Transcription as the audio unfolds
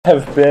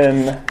Have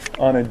been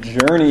on a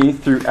journey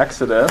through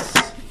Exodus,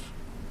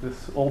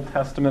 this Old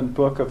Testament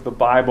book of the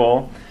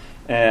Bible,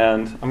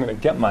 and I'm going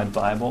to get my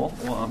Bible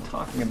while I'm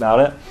talking about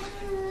it.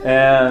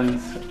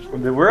 And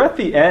we're at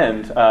the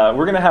end.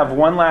 We're going to have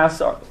one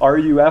last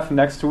RUF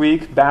next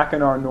week back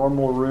in our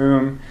normal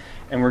room,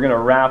 and we're going to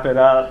wrap it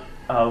up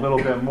a little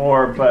bit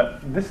more.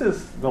 But this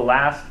is the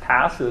last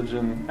passage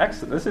in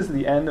Exodus. This is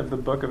the end of the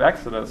book of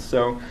Exodus.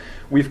 So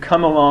we've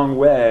come a long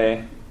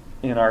way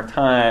in our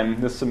time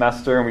this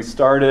semester, and we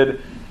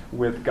started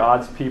with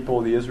God's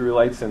people, the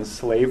Israelites, in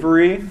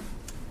slavery,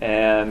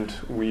 and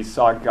we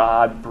saw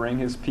God bring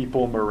his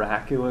people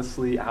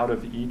miraculously out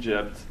of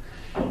Egypt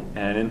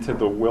and into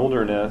the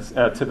wilderness,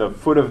 to the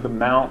foot of the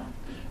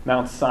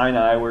Mount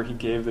Sinai, where he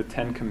gave the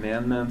Ten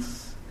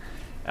Commandments.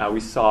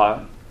 We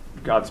saw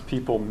God's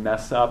people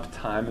mess up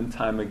time and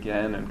time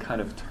again and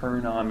kind of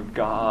turn on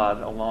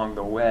God along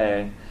the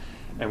way,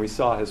 and we've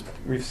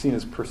seen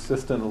his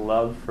persistent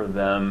love for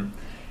them.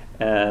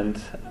 And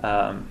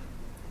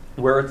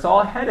where it's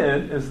all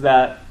headed is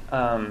that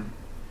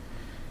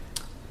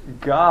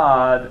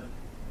God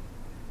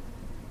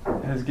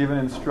has given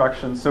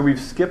instructions. So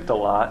we've skipped a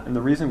lot, and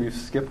the reason we've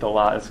skipped a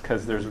lot is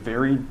because there's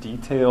very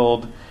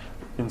detailed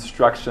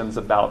instructions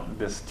about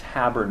this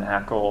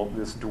tabernacle,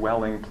 this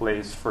dwelling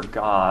place for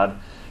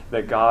God.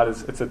 That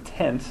it's a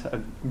tent, a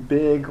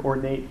big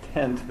ornate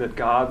tent that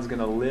God's going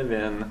to live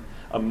in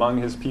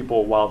among his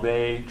people while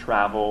they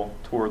travel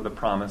toward the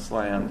promised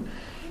land.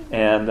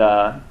 And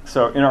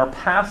so in our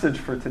passage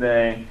for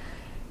today,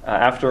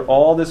 after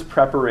all this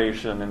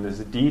preparation and this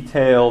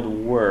detailed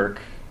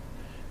work,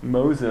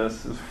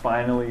 Moses is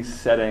finally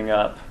setting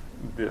up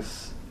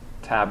this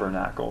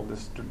tabernacle,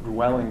 this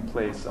dwelling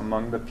place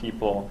among the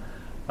people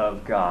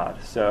of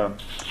God. So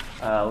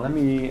let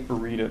me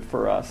read it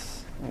for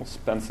us. We'll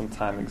spend some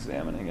time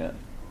examining it.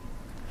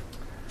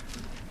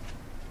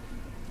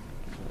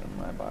 In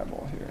my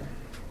Bible here.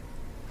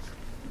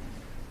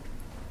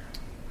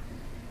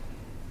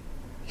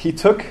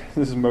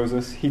 This is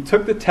Moses, he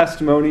took the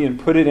testimony and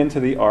put it into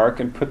the ark,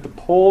 and put the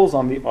poles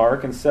on the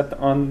ark, and set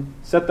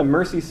the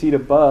mercy seat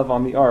above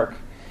on the ark.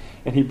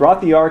 And he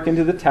brought the ark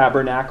into the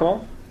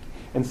tabernacle,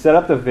 and set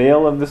up the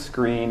veil of the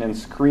screen, and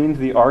screened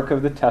the ark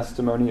of the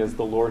testimony as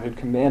the Lord had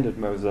commanded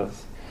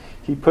Moses.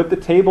 He put the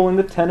table in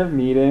the tent of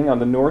meeting on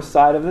the north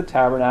side of the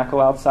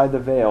tabernacle outside the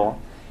veil,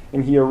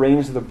 and he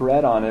arranged the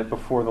bread on it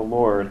before the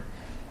Lord,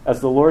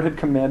 as the Lord had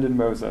commanded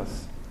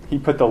Moses. He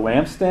put the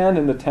lampstand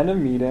in the tent of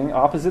meeting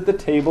opposite the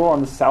table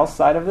on the south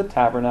side of the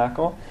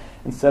tabernacle,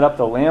 and set up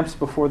the lamps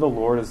before the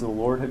Lord as the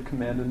Lord had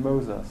commanded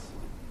Moses.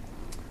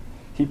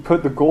 He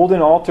put the golden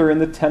altar in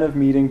the tent of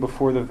meeting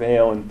before the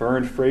veil, and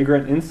burned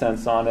fragrant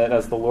incense on it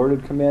as the Lord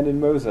had commanded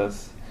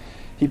Moses.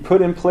 He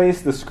put in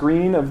place the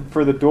screen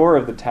for the door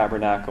of the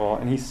tabernacle,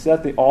 and he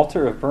set the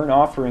altar of burnt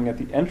offering at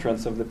the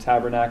entrance of the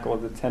tabernacle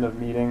of the tent of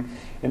meeting,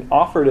 and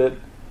offered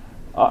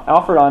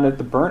on it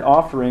the burnt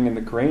offering and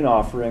the grain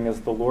offering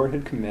as the Lord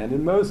had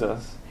commanded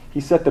Moses. He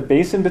set the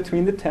basin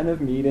between the tent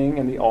of meeting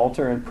and the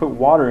altar, and put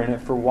water in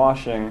it for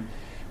washing,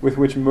 with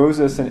which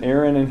Moses and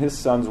Aaron and his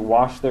sons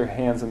washed their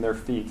hands and their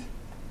feet.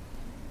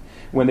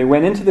 When they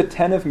went into the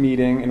tent of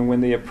meeting, and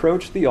when they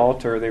approached the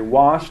altar, they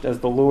washed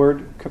as the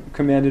Lord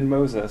commanded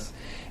Moses.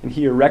 And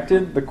he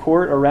erected the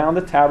court around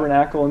the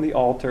tabernacle and the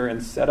altar,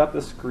 and set up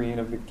the screen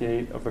of the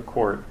gate of the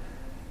court.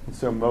 And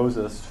so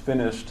Moses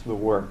finished the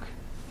work.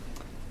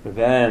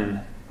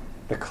 Then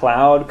the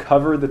cloud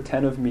covered the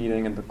tent of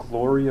meeting, and the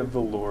glory of the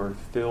Lord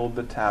filled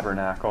the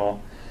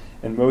tabernacle.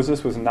 And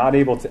Moses was not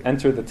able to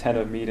enter the tent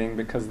of meeting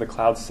because the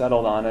cloud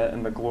settled on it,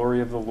 and the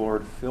glory of the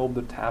Lord filled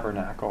the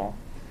tabernacle.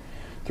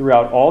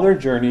 Throughout all their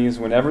journeys,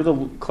 whenever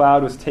the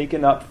cloud was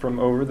taken up from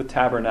over the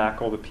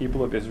tabernacle, the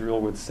people of Israel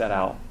would set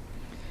out.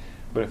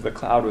 But if the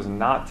cloud was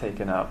not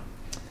taken up,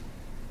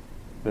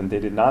 then they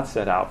did not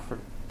set out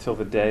till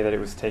the day that it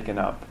was taken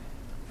up.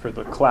 For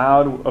the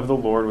cloud of the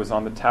Lord was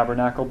on the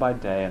tabernacle by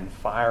day, and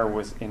fire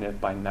was in it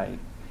by night,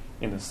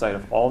 in the sight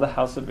of all the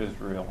house of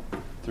Israel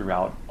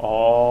throughout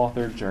all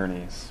their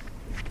journeys.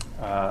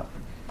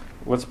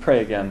 Let's pray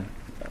again.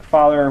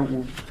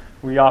 Father,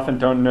 we often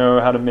don't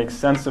know how to make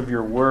sense of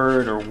your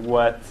word or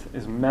what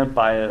is meant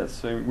by it,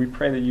 so we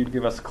pray that you'd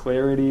give us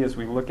clarity as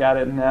we look at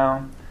it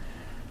now.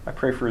 I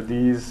pray for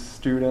these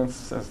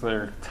students as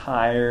they're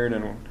tired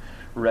and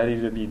ready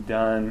to be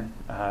done,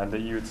 that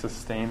you would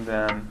sustain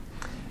them.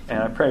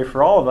 And I pray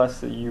for all of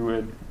us that you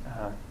would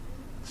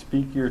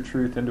speak your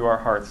truth into our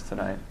hearts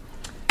tonight.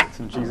 It's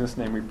in Jesus'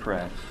 name we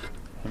pray.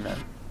 Amen.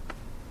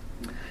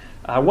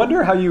 I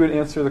wonder how you would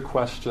answer the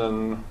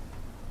question,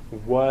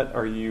 what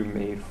are you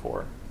made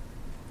for?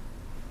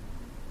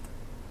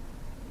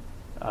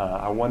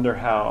 I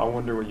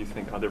wonder what you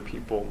think other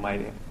people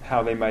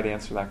how they might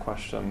answer that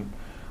question.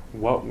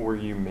 What were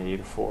you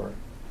made for?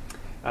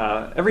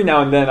 Every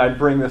now and then I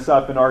bring this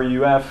up in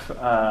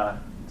RUF.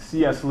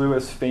 C.S.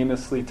 Lewis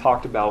famously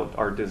talked about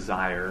our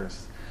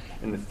desires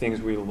and the things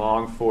we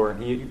long for.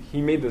 And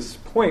he made this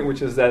point,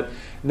 which is that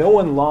no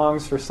one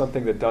longs for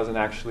something that doesn't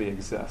actually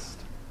exist.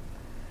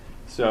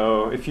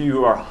 So if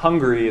you are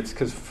hungry, it's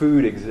because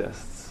food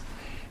exists.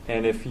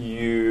 And if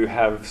you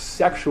have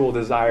sexual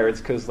desire,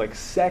 it's because like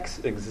sex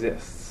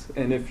exists.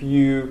 And if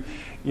you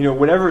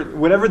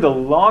whatever the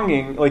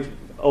longing, like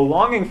a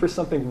longing for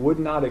something would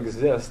not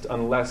exist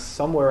unless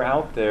somewhere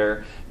out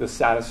there the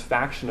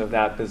satisfaction of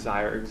that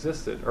desire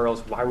existed, or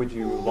else why would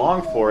you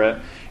long for it?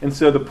 And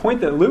so the point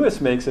that Lewis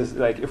makes is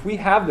like, if we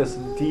have this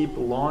deep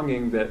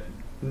longing that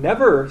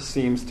never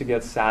seems to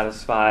get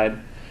satisfied,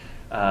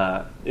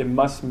 it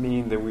must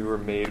mean that we were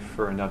made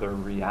for another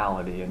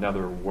reality,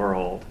 another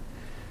world.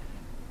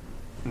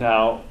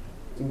 Now,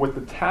 what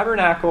the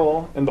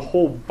tabernacle and the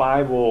whole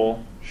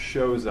Bible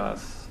shows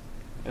us,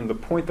 and the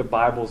point the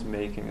Bible's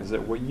making, is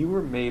that what you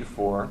were made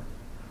for,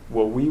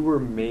 what we were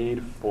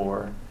made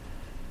for,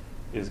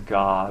 is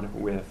God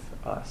with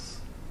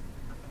us.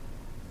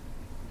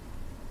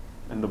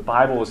 And the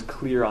Bible is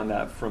clear on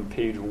that from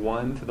page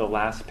 1 to the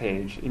last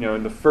page. In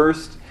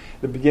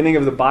the beginning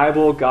of the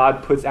Bible,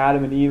 God puts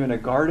Adam and Eve in a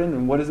garden,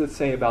 and what does it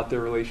say about their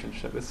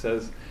relationship? It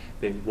says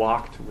they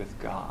walked with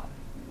God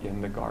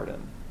in the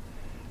garden.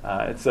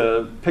 It's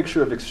a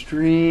picture of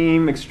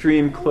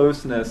extreme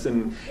closeness,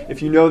 and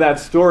if you know that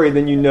story,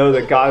 then you know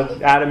that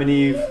Adam and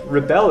Eve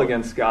rebel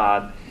against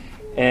God,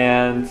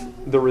 and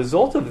the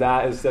result of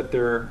that is that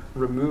they're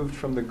removed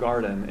from the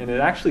garden. And it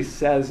actually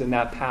says in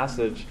that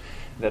passage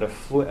that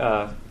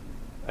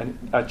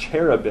a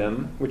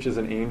cherubim, which is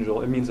an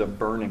angel, it means a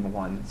burning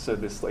one. So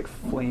this like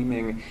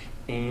flaming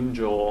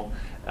angel,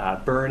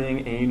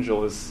 burning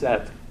angel, is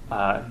set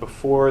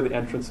before the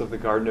entrance of the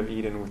Garden of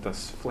Eden with a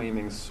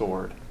flaming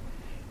sword,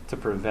 to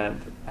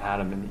prevent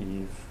Adam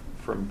and Eve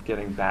from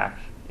getting back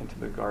into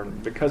the garden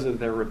because of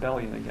their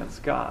rebellion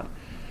against God.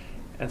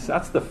 And so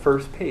that's the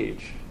first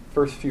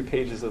few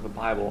pages of the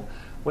Bible.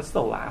 What's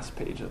the last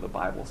page of the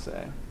Bible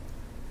say?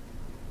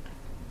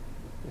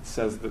 It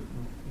says that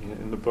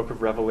in the book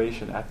of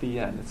Revelation, at the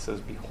end, it says,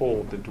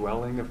 "Behold, the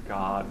dwelling of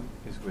God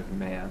is with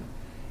man,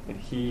 and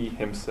he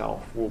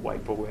himself will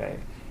wipe away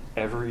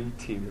every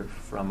tear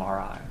from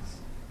our eyes."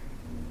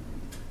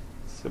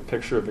 A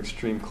picture of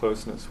extreme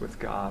closeness with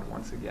God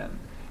once again,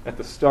 at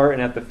the start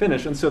and at the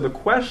finish. And so the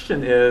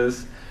question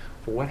is,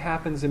 what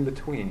happens in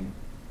between?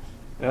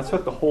 And that's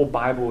what the whole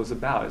Bible is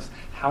about, is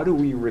how do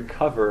we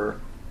recover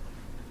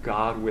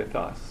God with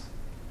us?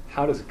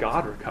 How does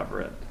God recover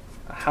it?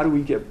 How do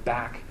we get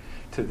back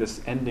to this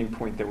ending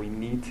point that we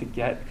need to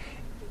get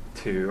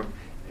to?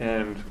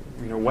 And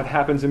what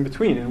happens in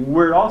between? And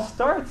where it all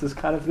starts is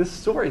kind of this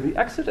story, the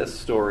Exodus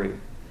story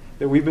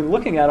that we've been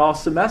looking at all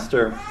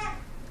semester.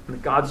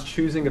 God's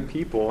choosing a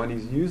people, and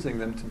he's using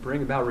them to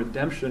bring about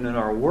redemption in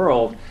our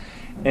world.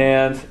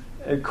 And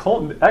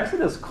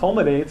Exodus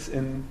culminates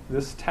in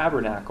this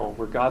tabernacle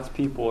where God's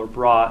people are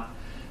brought,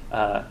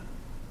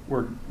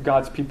 where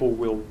God's people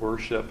will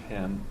worship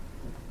him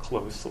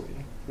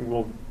closely,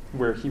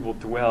 where he will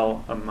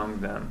dwell among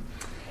them.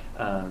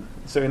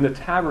 So in the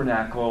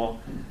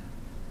tabernacle,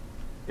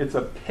 it's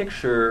a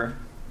picture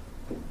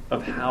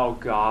of how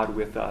God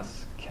with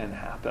us can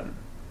happen.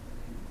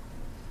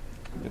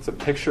 It's a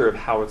picture of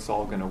how it's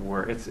all going to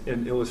work. It's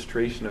an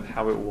illustration of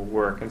how it will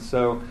work. And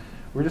so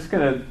we're just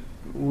going to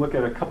look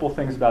at a couple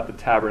things about the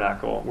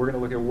tabernacle. We're going to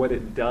look at what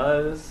it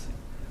does,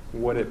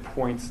 what it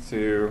points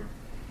to,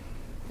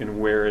 and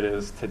where it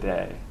is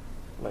today,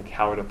 like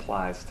how it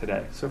applies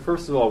today. So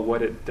first of all,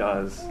 what it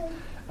does.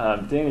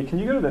 Danny, can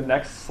you go to the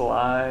next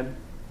slide?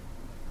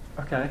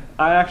 Okay.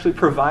 I actually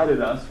provided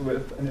us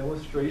with an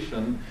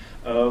illustration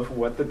of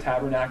what the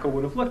tabernacle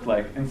would have looked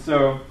like. And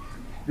so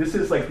this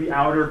is like the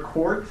outer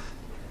court.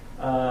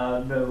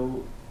 The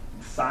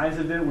size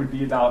of it would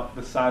be about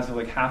the size of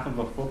like half of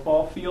a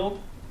football field.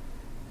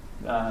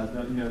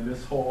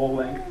 This whole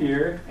length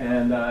here,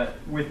 and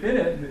within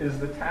it is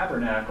the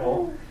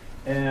tabernacle.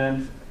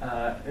 And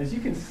as you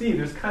can see,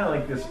 there's kind of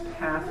like this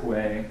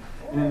pathway.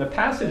 And in the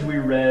passage we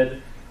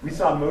read, we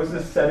saw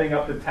Moses setting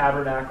up the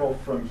tabernacle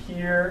from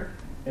here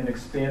and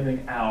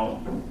expanding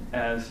out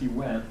as he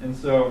went. And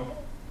so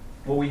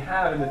what we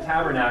have in the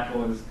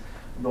tabernacle is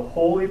the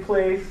holy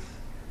place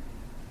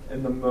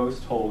and the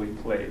most holy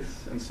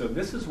place. And so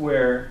this is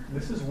where,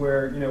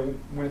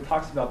 when it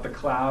talks about the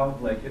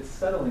cloud, like it's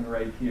settling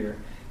right here.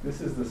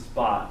 This is the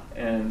spot.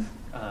 And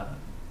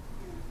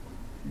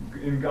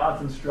in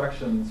God's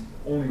instructions,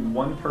 only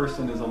one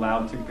person is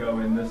allowed to go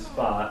in this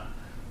spot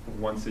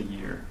once a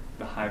year,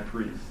 the high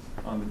priest,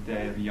 on the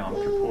day of Yom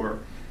Kippur,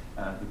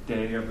 the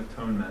Day of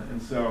Atonement.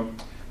 And so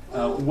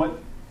what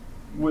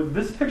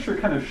this picture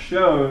kind of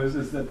shows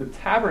is that the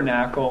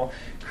tabernacle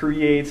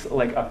creates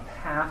like a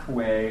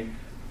pathway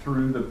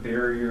through the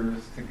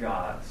barriers to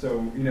God.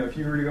 So, if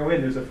you were to go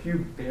in, there's a few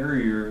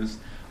barriers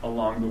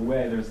along the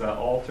way. There's an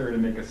altar to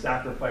make a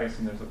sacrifice,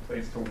 and there's a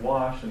place to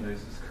wash, and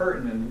there's this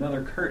curtain and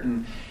another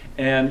curtain.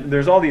 And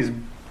there's all these,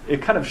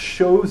 it kind of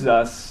shows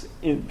us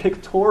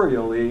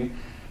pictorially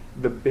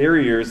the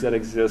barriers that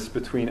exist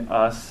between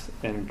us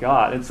and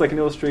God. It's like an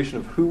illustration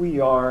of who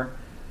we are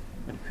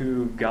and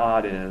who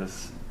God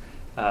is.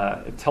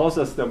 It tells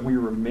us that we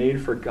were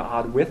made for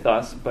God with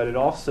us, but it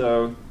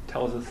also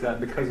tells us that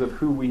because of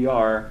who we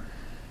are,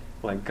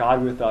 like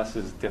God with us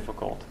is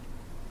difficult.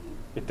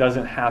 It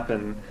doesn't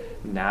happen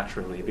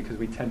naturally because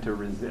we tend to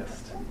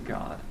resist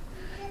God.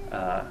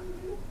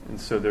 And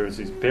so there's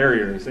these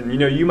barriers. And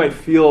you might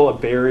feel a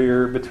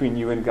barrier between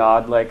you and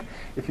God, like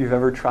if you've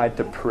ever tried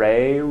to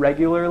pray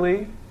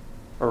regularly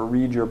or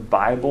read your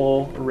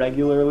Bible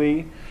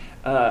regularly.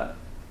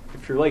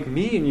 If you're like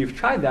me and you've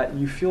tried that,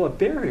 you feel a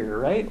barrier,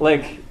 right?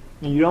 Like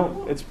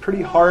it's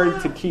pretty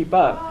hard to keep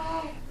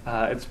up.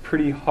 It's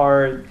pretty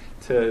hard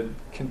to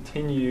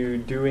continue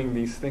doing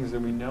these things that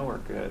we know are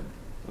good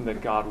and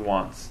that God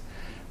wants.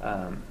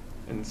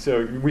 And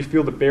so we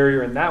feel the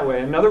barrier in that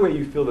way. Another way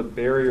you feel the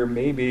barrier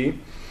maybe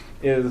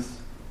is,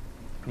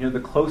 the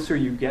closer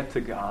you get to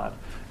God,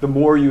 the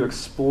more you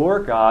explore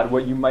God,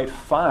 what you might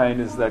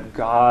find is that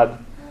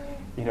God,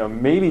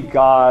 maybe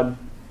God,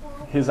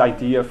 his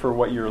idea for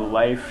what your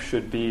life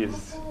should be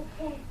is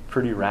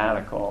pretty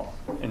radical.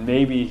 And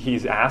maybe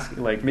he's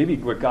asking, maybe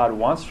what God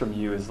wants from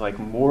you is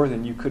more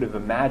than you could have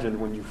imagined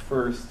when you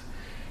first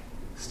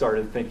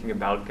started thinking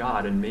about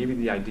God. And maybe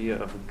the idea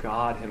of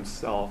God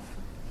himself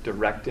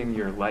directing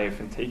your life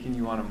and taking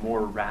you on a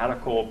more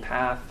radical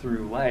path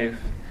through life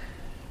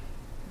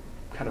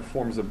kind of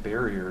forms a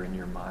barrier in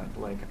your mind.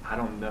 I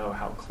don't know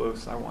how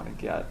close I want to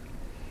get,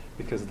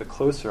 because the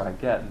closer I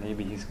get,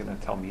 maybe he's going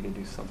to tell me to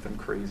do something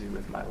crazy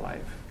with my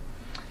life.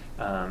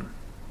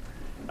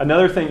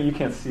 Another thing, you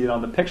can't see it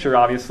on the picture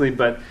obviously,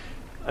 but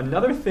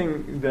another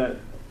thing that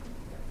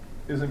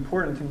is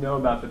important to know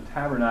about the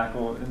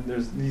tabernacle, and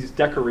there's these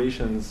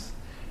decorations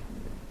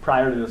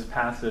prior to this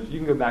passage. You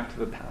can go back to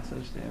the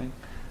passage, Danny.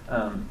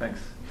 Thanks.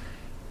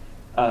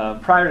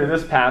 Prior to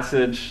this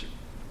passage,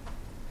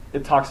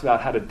 it talks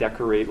about how to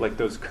decorate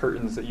those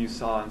curtains that you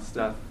saw and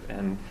stuff,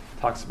 and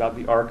talks about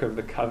the Ark of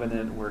the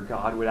Covenant where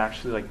God would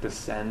actually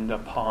descend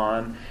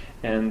upon.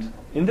 And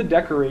in the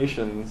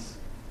decorations,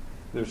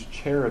 there's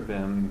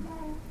cherubim,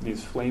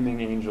 these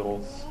flaming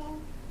angels,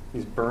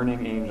 these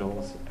burning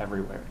angels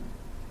everywhere.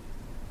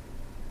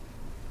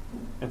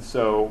 And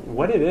so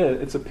what it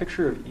is, it's a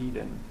picture of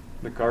Eden,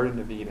 the Garden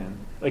of Eden.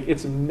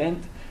 It's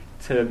meant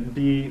to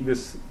be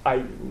this,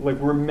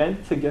 we're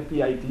meant to get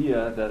the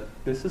idea that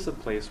this is a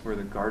place where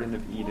the Garden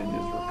of Eden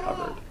is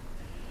recovered.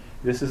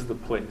 This is the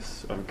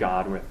place of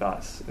God with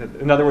us.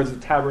 In other words, the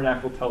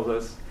tabernacle tells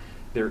us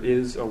there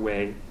is a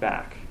way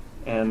back.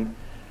 And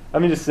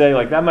let me just say,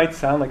 that might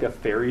sound like a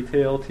fairy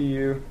tale to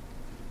you,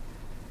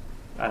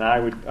 and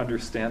I would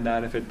understand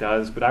that if it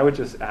does, but I would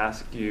just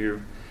ask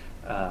you,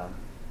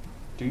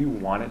 do you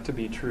want it to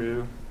be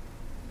true?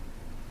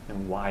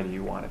 And why do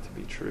you want it to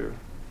be true?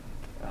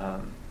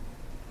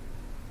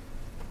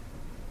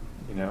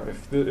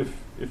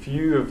 If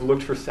you have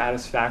looked for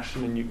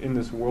satisfaction in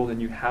this world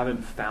and you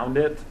haven't found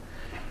it,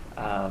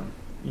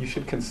 you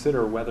should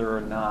consider whether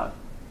or not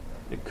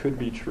it could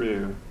be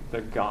true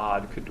that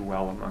God could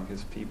dwell among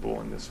his people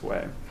in this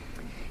way.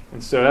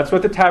 And so that's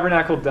what the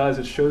tabernacle does.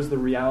 It shows the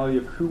reality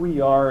of who we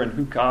are and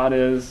who God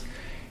is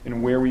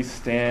and where we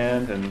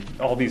stand and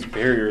all these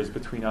barriers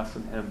between us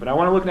and him. But I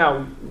want to look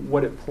now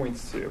what it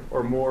points to,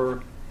 or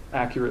more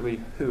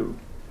accurately, who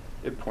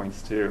it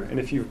points to. And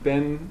if you've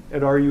been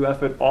at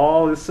RUF at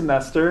all this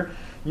semester,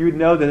 you would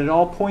know that it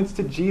all points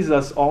to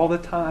Jesus all the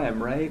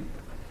time, right?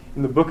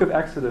 In the book of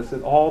Exodus,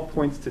 it all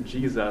points to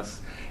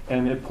Jesus.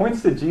 And it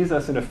points to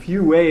Jesus in a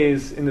few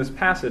ways in this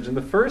passage. And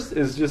the first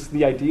is just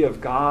the idea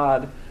of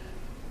God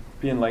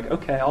being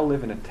okay, I'll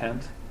live in a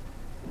tent.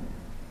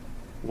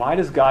 Why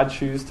does God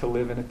choose to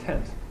live in a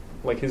tent?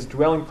 His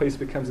dwelling place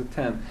becomes a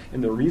tent.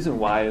 And the reason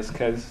why is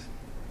because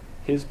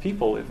his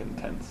people live in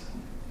tents.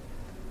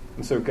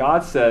 And so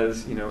God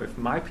says, if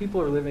my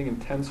people are living in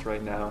tents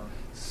right now,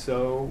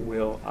 so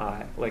will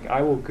I.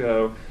 I will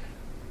go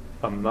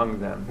among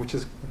them, which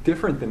is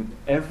different than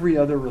every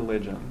other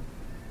religion.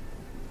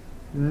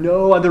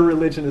 No other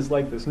religion is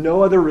like this.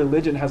 No other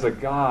religion has a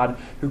God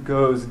who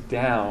goes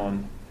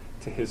down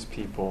to his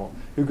people,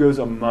 who goes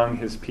among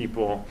his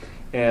people.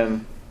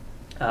 And,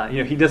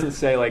 he doesn't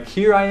say,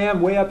 here I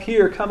am, way up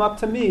here, come up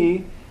to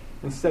me.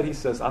 Instead, he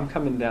says, I'm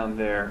coming down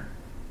there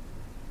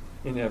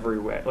in every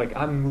way.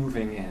 I'm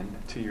moving in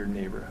to your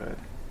neighborhood.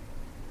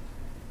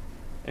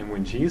 And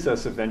when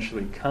Jesus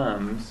eventually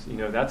comes,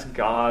 that's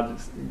God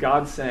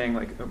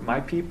saying,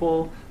 my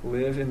people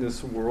live in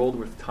this world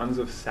with tons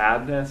of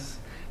sadness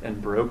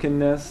and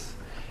brokenness,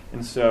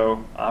 and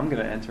so I'm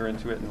going to enter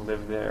into it and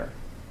live there.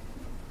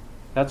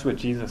 That's what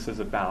Jesus is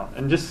about.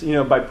 And just,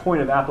 by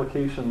point of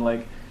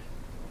application,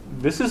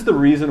 this is the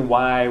reason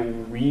why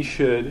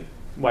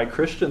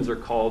Christians are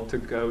called to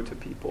go to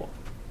people.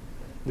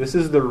 This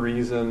is the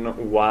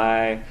reason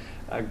why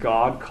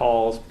God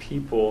calls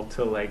people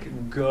to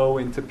go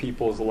into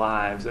people's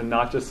lives and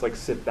not just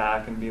sit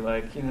back and be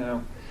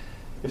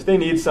if they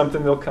need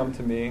something, they'll come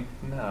to me.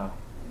 No,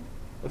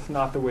 that's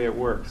not the way it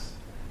works.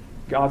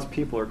 God's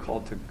people are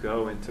called to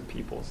go into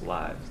people's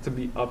lives, to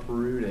be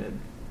uprooted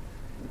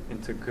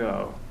and to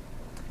go.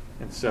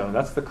 And so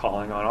that's the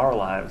calling on our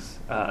lives.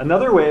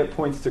 Another way it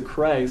points to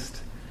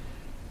Christ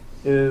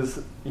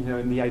is,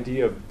 in the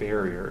idea of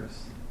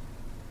barriers.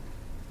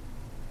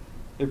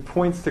 It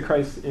points to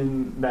Christ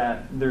in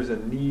that there's a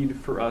need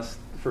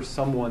for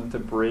someone to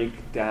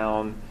break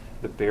down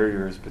the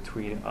barriers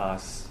between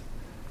us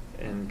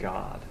and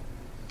God.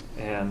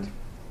 And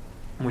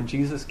when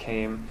Jesus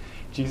came,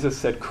 Jesus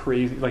said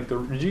crazy, like,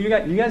 you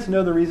guys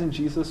know the reason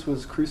Jesus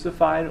was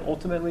crucified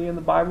ultimately in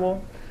the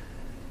Bible?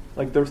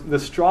 Like, the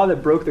straw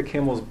that broke the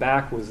camel's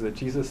back was that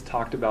Jesus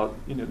talked about,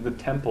 the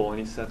temple, and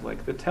he said,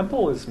 like, the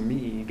temple is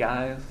me,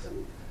 guys.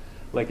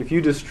 Like, if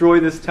you destroy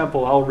this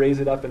temple, I'll raise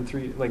it up in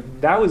 3.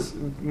 Like, that was,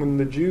 when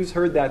the Jews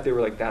heard that, they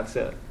were like, that's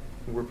it.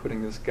 We're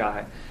putting this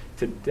guy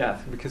to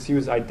death, because he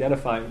was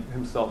identifying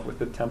himself with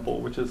the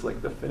temple, which is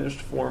like the finished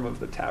form of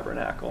the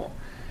tabernacle.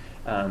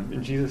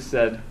 And Jesus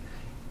said,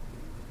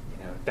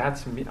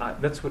 that's me.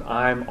 That's what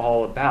I'm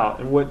all about.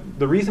 And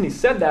the reason he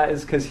said that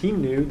is because he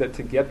knew that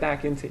to get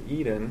back into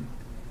Eden,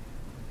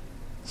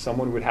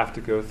 someone would have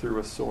to go through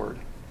a sword.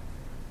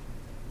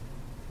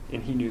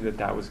 And he knew that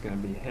that was going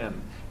to be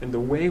him. And the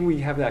way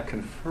we have that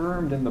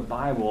confirmed in the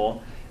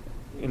Bible,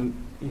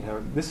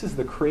 this is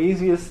the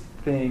craziest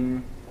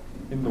thing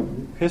in the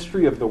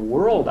history of the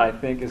world, I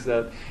think, is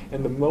that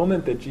in the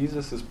moment that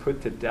Jesus is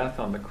put to death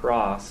on the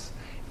cross,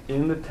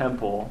 in the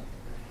temple,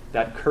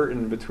 that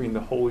curtain between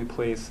the holy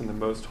place and the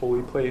most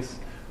holy place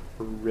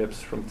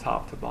rips from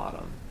top to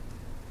bottom.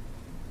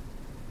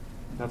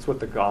 That's what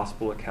the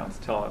gospel accounts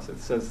tell us. It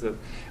says that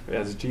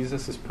as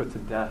Jesus is put to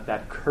death,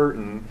 that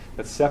curtain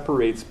that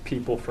separates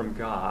people from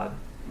God,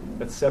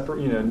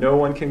 no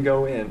one can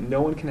go in,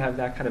 no one can have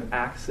that kind of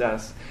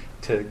access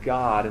to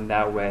God in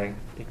that way,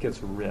 it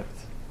gets ripped.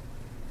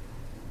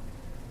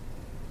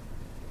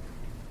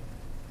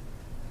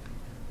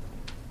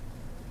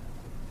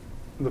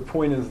 The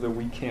point is that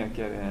we can't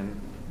get in,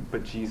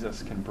 but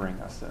Jesus can bring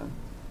us in.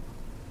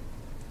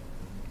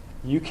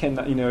 You can,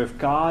 if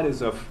God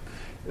is a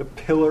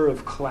pillar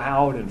of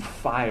cloud and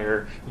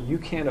fire, you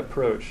can't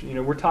approach.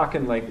 We're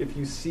talking like if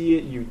you see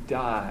it, you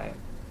die.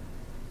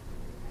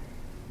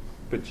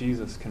 But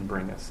Jesus can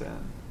bring us in.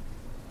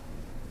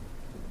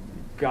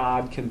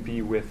 God can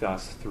be with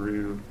us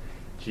through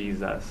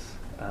Jesus.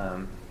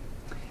 And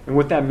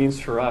what that means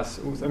for us,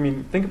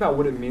 think about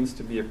what it means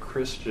to be a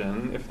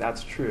Christian, if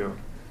that's true.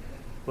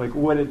 Like,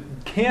 what it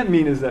can't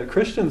mean is that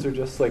Christians are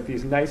just like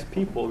these nice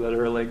people that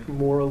are like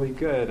morally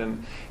good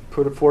and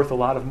put forth a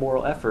lot of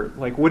moral effort.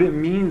 Like, what it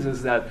means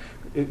is that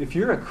if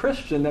you're a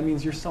Christian, that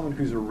means you're someone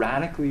who's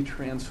radically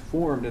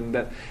transformed, and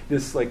that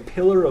this like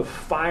pillar of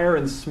fire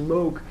and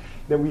smoke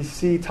that we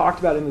see talked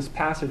about in this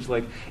passage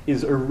like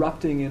is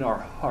erupting in our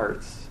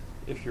hearts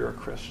if you're a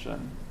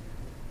Christian.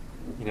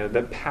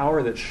 That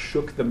power that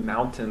shook the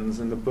mountains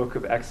in the book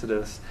of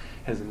Exodus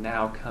has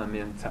now come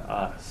into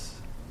us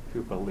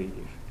who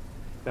believe.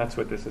 That's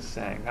what this is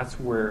saying. That's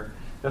what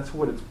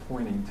it's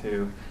pointing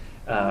to.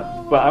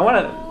 But I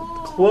want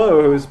to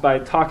close by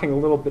talking a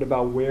little bit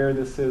about where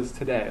this is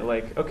today.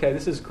 Like, okay,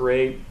 this is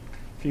great.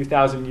 A few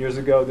thousand years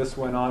ago this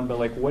went on, but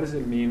like, what does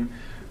it mean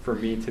for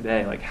me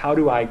today? Like, how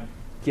do I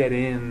get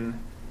in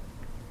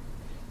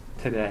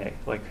today?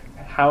 Like,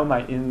 how am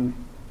I in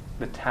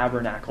the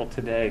tabernacle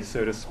today,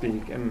 so to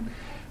speak? And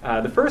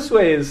the first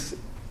way is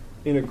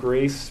in a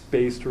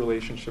grace-based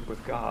relationship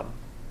with God.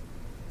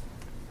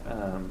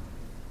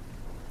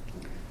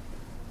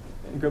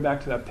 Go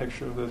back to that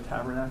picture of the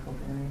tabernacle,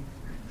 Danny.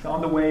 So on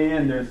the way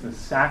in, there's this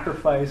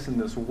sacrifice and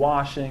this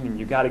washing, and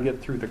you got to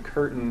get through the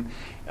curtain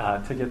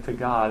to get to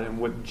God. And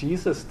what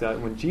Jesus does,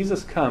 when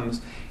Jesus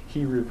comes,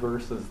 he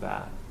reverses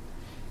that.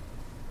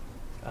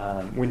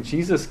 When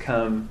Jesus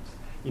comes,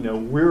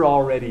 we're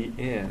already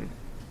in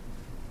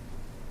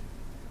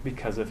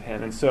because of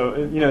him. And so,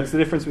 it's the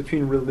difference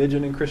between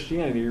religion and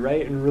Christianity,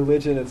 right? In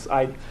religion, it's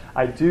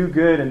I do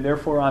good and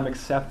therefore I'm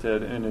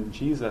accepted. And in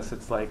Jesus,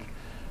 it's like,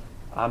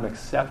 I'm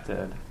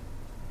accepted,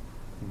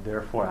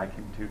 therefore I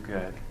can do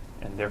good,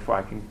 and therefore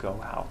I can go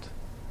out.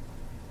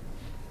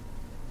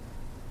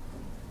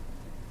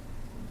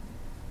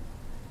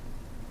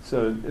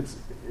 So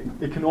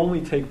it can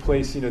only take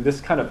place,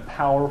 this kind of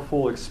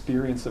powerful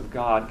experience of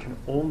God can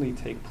only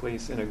take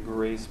place in a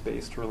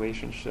grace-based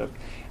relationship.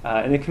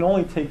 And it can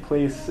only take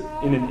place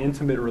in an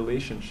intimate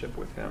relationship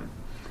with him.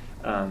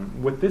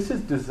 What this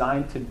is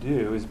designed to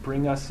do is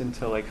bring us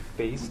into like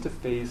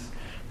face-to-face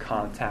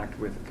contact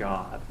with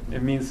God.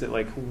 It means that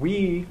like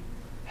we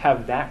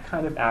have that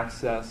kind of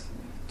access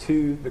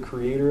to the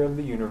creator of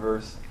the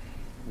universe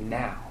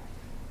now.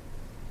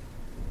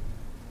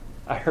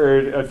 I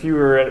heard, if you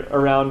were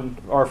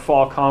around our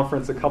fall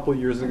conference a couple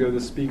years ago,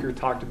 the speaker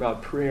talked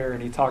about prayer,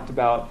 and he talked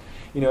about,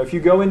 if you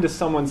go into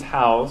someone's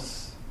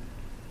house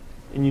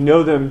and you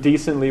know them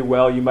decently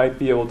well, you might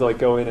be able to like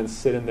go in and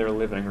sit in their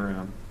living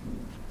room.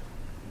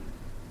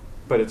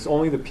 But it's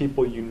only the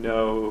people you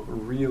know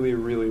really,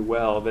 really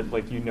well that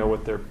like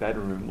what their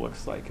bedroom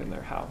looks like in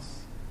their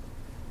house.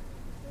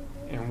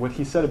 And what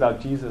he said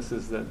about Jesus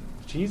is that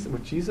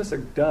what Jesus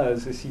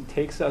does is he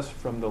takes us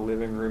from the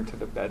living room to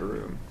the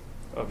bedroom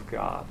of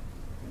God.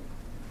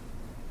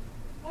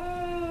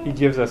 He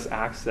gives us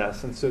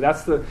access. And so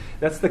that's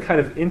the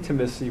kind of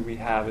intimacy we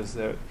have, is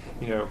that,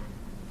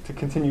 to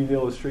continue the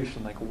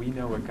illustration, like we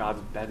know what God's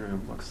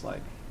bedroom looks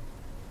like.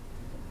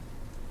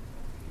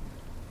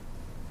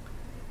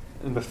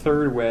 And the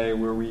third way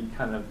where we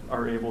kind of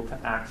are able to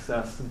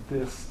access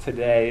this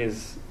today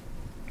is,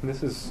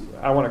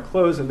 I want to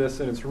close in this,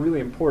 and it's really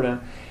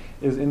important,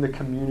 is in the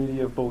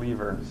community of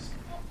believers.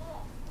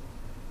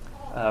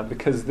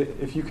 Because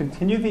if you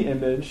continue the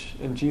image,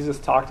 and Jesus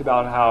talked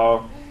about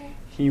how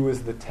he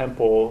was the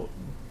temple,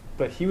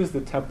 but he was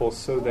the temple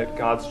so that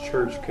God's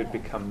church could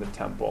become the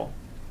temple.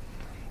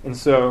 And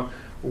so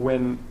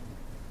what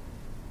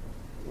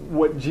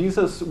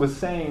Jesus was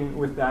saying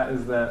with that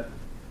is that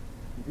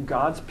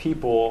God's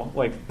people,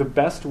 like the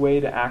best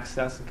way to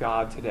access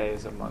God today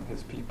is among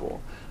his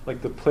people.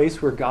 Like the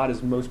place where God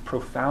is most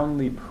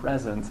profoundly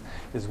present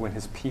is when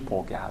his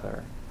people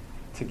gather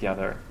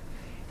together.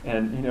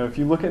 And, if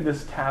you look at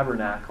this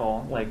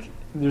tabernacle, like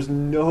there's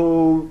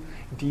no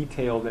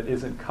detail that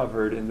isn't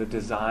covered in the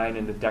design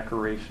and the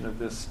decoration of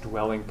this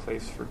dwelling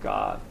place for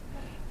God.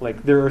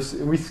 Like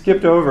we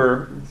skipped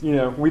over,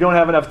 we don't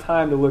have enough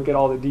time to look at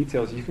all the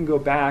details. You can go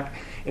back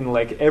and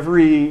like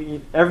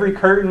every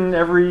curtain,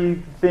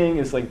 everything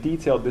is like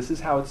detailed. This is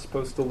how it's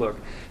supposed to look.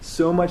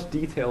 So much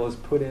detail is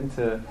put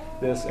into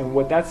this. And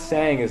what that's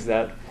saying is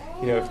that,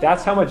 if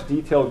that's how much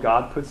detail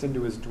God puts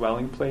into his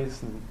dwelling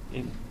place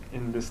in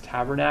this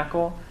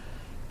tabernacle,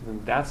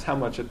 then that's how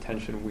much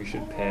attention we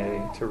should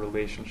pay to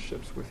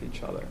relationships with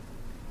each other.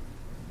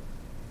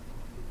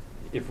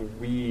 If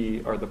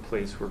we are the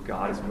place where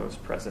God is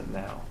most present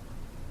now.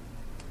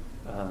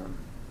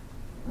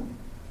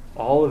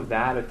 All of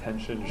that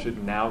attention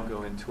should now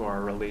go into our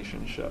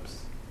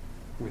relationships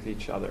with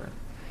each other.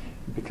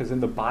 Because in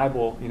the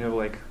Bible,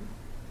 like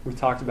we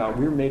talked about,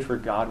 we were made for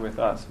God with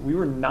us. We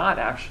were not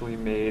actually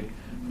made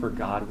for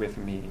God with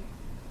me.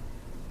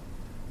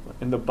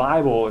 In the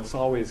Bible, it's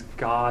always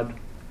God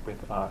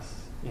with us.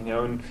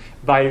 And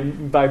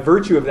by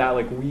virtue of that,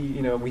 like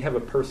we have a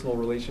personal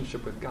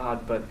relationship with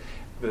God, but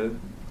the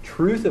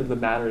truth of the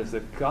matter is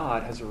that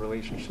God has a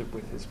relationship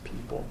with his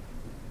people.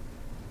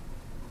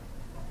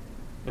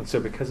 And so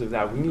because of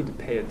that, we need to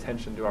pay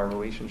attention to our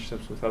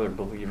relationships with other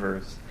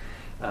believers.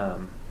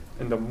 And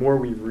the more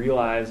we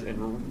realize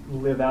and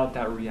live out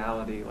that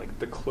reality, like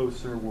the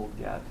closer we'll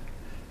get,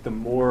 the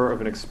more of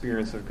an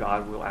experience of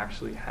God we'll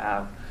actually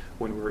have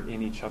when we're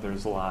in each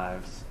other's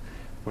lives,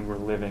 when we're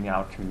living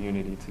out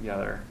community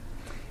together.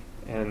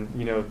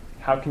 And,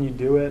 how can you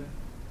do it?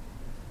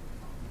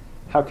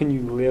 How can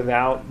you live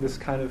out this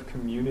kind of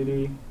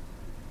community?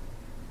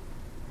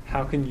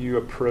 How can you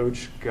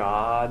approach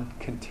God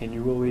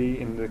continually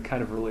in the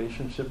kind of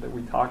relationship that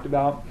we talked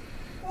about?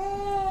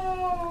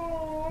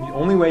 The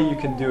only way you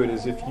can do it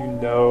is if you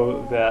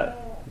know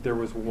that there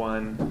was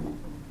one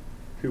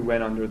who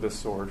went under the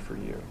sword for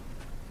you.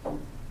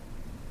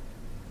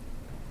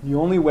 The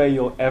only way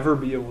you'll ever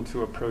be able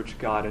to approach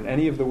God in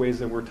any of the ways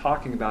that we're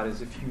talking about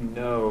is if you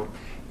know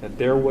that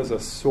there was a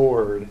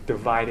sword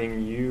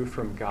dividing you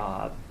from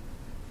God.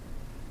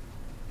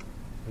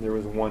 And there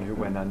was one who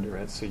went under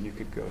it so you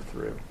could go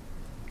through.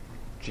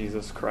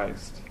 Jesus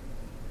Christ.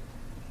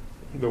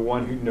 The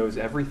one who knows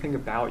everything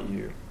about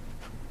you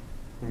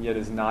and yet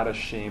is not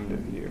ashamed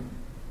of you.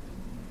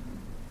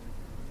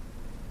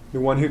 The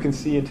one who can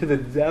see into the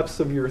depths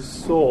of your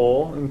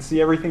soul and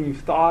see everything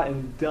you've thought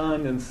and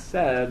done and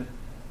said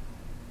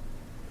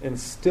and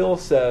still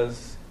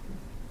says,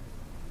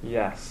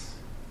 yes,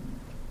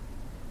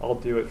 I'll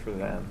do it for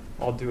them.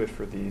 I'll do it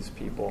for these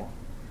people.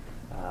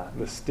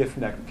 The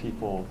stiff-necked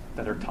people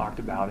that are talked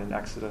about in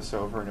Exodus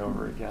over and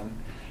over again.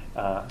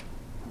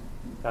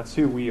 That's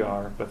who we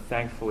are, but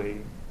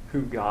thankfully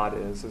who God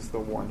is the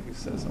one who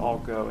says, I'll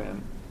go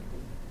in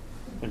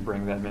and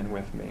bring them in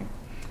with me.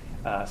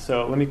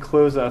 So let me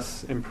close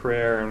us in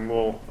prayer and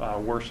we'll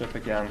worship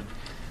again.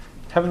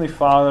 Heavenly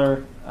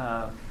Father,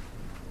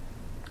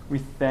 we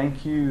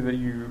thank you that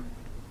you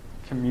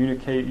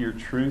communicate your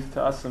truth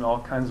to us in all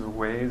kinds of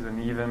ways,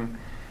 and even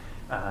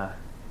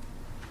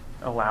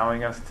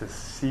allowing us to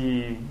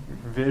see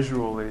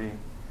visually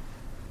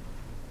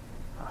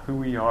who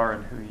we are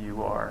and who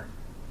you are.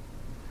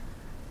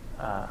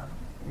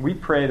 We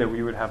pray that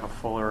we would have a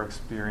fuller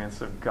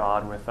experience of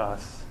God with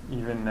us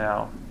even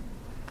now.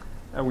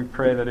 And we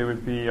pray that it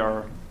would be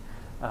our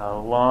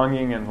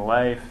longing in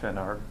life and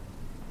our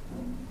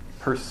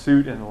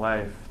pursuit in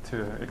life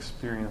to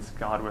experience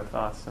God with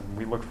us. And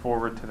we look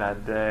forward to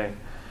that day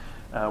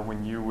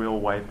when you will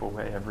wipe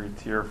away every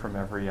tear from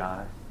every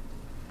eye.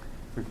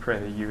 We pray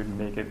that you would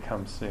make it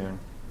come soon.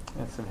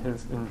 It's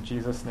in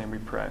Jesus' name we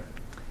pray.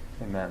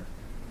 Amen.